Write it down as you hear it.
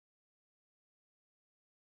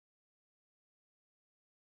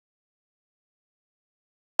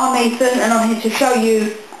I'm Ethan and I'm here to show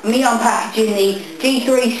you me unpackaging the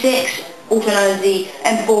G36, also known as the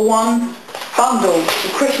M41 bundle, the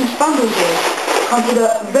Christmas bundle here. Comes with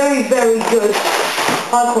a very, very good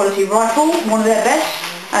high quality rifle, one of their best,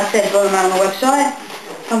 as said by the man on the website.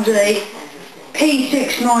 Comes with a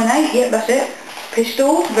P698, yep that's it,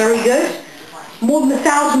 pistol, very good. More than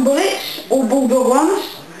 1,000 bullets, all Bulldog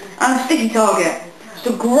ones, and a sticky target. It's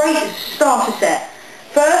a great starter set.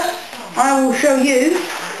 First, I will show you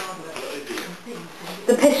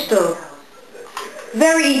the pistol.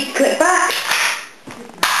 Very easy to clip back,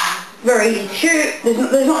 very easy to shoot.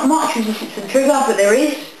 There's not much resistance to the trigger, but there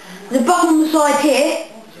is. There's a button on the side here,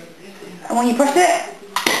 and when you press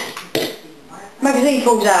it, magazine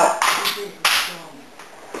falls out.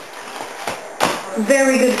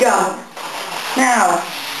 Very good gun. Now,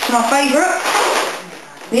 to my favourite,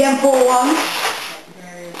 the M41.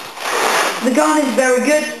 The gun is very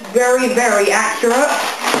good, very, very accurate,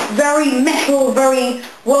 very metal, very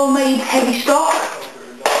well-made, heavy stock.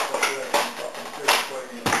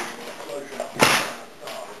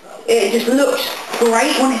 It just looks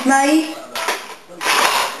great when it's made.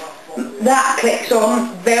 That clicks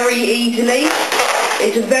on very easily.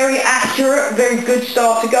 It's a very accurate, very good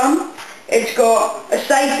starter gun. It's got a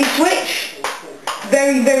safety switch,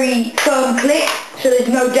 very, very firm click, so there's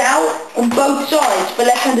no doubt on both sides for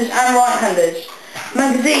left-handers and right-handers.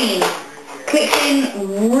 Magazine clicks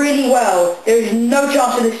in really well. There is no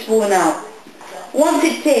chance of this falling out. Once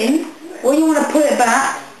it's in, when you want to pull it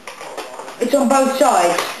back, it's on both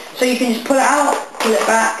sides. So you can just pull it out, pull it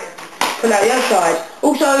back, pull out the other side.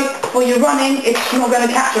 Also, when you're running, it's not going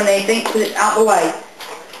to catch on anything because it's out the way.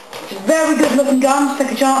 It's a very good looking gun,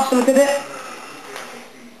 take a chance to look at it.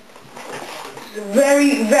 It's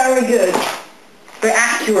very, very good. Very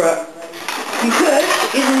accurate. You could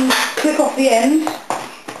even click off the end,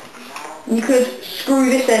 and you could screw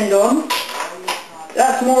this end on.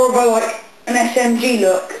 That's more of a like an SMG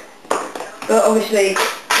look, but obviously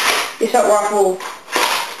this up rifle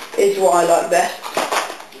is what I like best.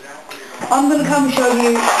 I'm going to come and show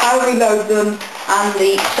you how to reload them and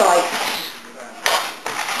the sights.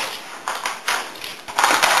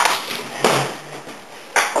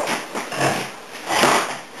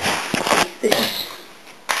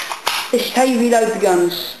 This is how you reload the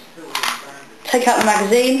guns. Take out the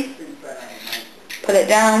magazine, put it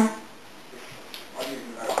down,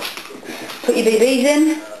 put your BBs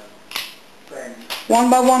in. One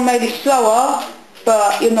by one, maybe slower,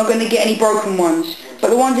 but you're not going to get any broken ones. But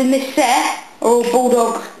the ones in this set are all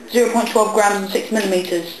Bulldog 0.12 grams and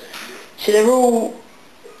 6mm. So they're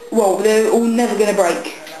all never going to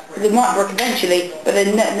break. They might break eventually, but they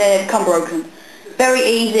become broken. Very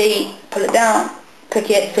easy, pull it down, click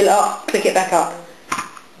it, fill it up, click it back up.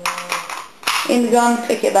 In the gun,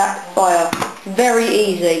 click it back, fire. Very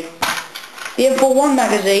easy. The M41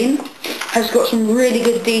 magazine has got some really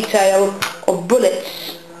good detail of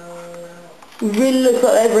bullets. Really look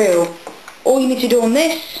like they're real. All you need to do on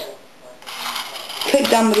this, click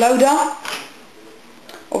down the loader,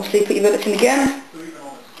 obviously put your bullets in again.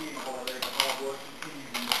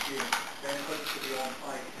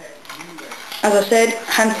 As I said,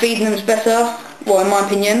 hand feeding them is better, well in my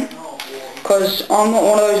opinion, because I'm not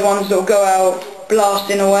one of those ones that will go out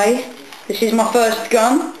blasting away. This is my first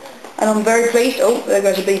gun, and I'm very pleased, oh there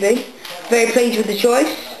goes a BB, very pleased with the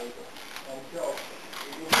choice.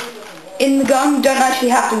 In the gun, you don't actually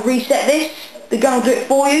have to reset this, the gun will do it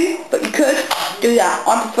for you, but you could do that.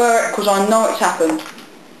 I prefer it because I know it's happened.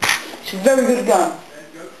 It's a very good gun.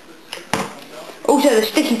 Also the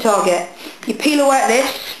sticky target, you peel away at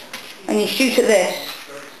this, and you shoot at this.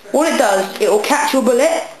 What it does, it will catch your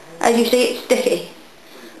bullet. As you see, it's sticky.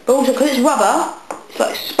 But also, because it's rubber, it's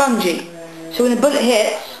like spongy. So when the bullet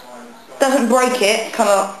hits, it doesn't break it, kind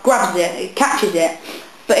of grabs it, it catches it.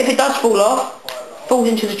 But if it does fall off, it falls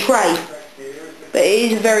into the tray. But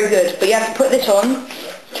it is very good. But you have to put this on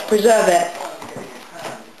to preserve it.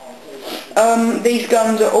 These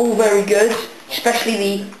guns are all very good, especially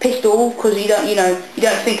the pistol, because you don't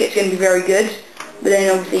think it's going to be very good. But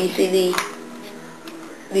then obviously you see the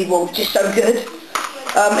just so good.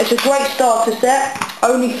 It's a great starter set,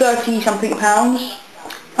 only 30 something pounds.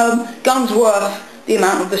 Gun's worth the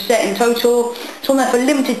amount of the set in total. It's on there for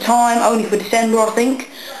limited time, only for December I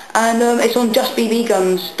think, and it's on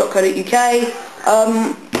justbbguns.co.uk.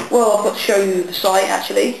 Well, I've got to show you the site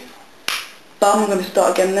actually, but I'm going to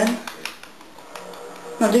start again then.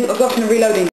 I've got from the reloading.